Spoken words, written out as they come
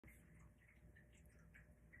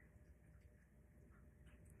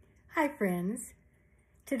Hi friends,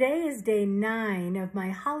 today is day 9 of my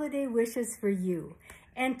holiday wishes for you,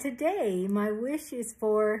 and today my wish is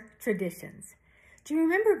for traditions. Do you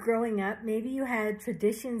remember growing up, maybe you had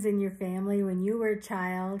traditions in your family when you were a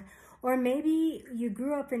child, or maybe you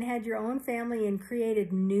grew up and had your own family and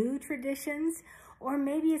created new traditions, or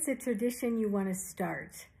maybe it's a tradition you want to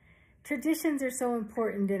start. Traditions are so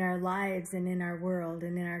important in our lives and in our world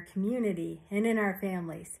and in our community and in our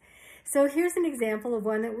families. So here's an example of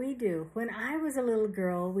one that we do. When I was a little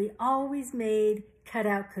girl, we always made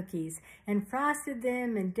cutout cookies and frosted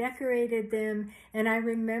them and decorated them. And I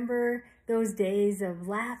remember those days of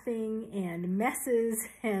laughing and messes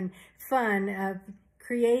and fun of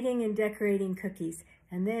creating and decorating cookies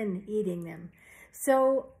and then eating them.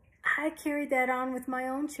 So I carried that on with my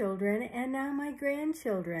own children and now my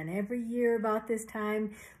grandchildren. Every year about this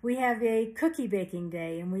time, we have a cookie baking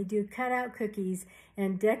day and we do cutout cookies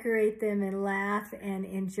and decorate them and laugh and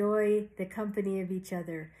enjoy the company of each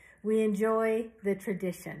other. We enjoy the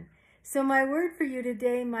tradition. So my word for you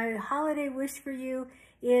today, my holiday wish for you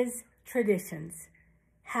is traditions.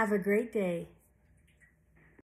 Have a great day.